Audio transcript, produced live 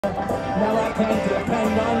Now I can't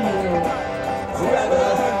depend on you forever.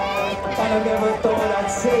 And I never thought I'd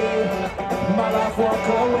see my life walk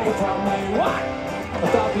away from me. What? I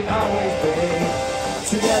thought we'd always be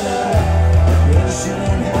together. You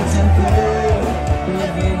shouldn't have to be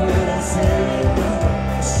living with a sin.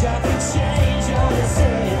 I could change your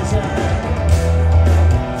decision.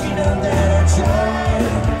 You know that I tried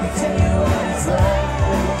to tell you what it's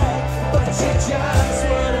like, but you just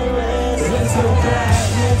wouldn't listen. So back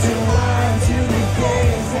into line to the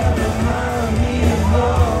games that remind me of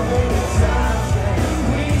all the times that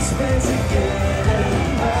we spent together.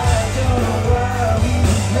 I don't know why we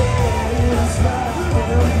made it spot,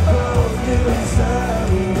 and we both knew inside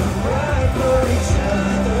we were right for each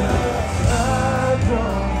other. I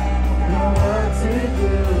don't know what to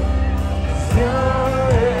do, 'cause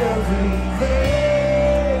you're everything.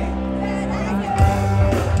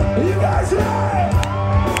 You guys right?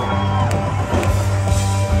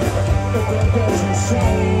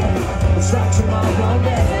 It's like tomorrow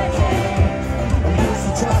never came. We used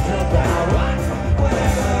to talk about what,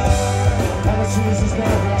 whatever, and the choices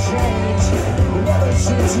never change. We never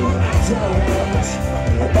seem to act our age.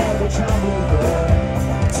 Every time we were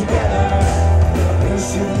together, we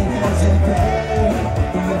shouldn't have to pay.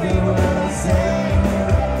 Baby, what I'm saying,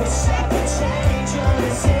 wish I could change your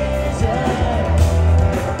decision.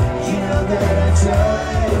 You know that I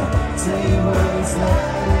tried to tell you what it's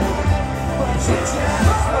like, but you just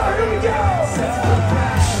here we go! Set the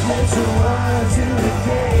past to one to the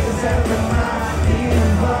days that remind me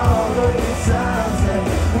of all of the times that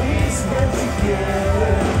we spent together.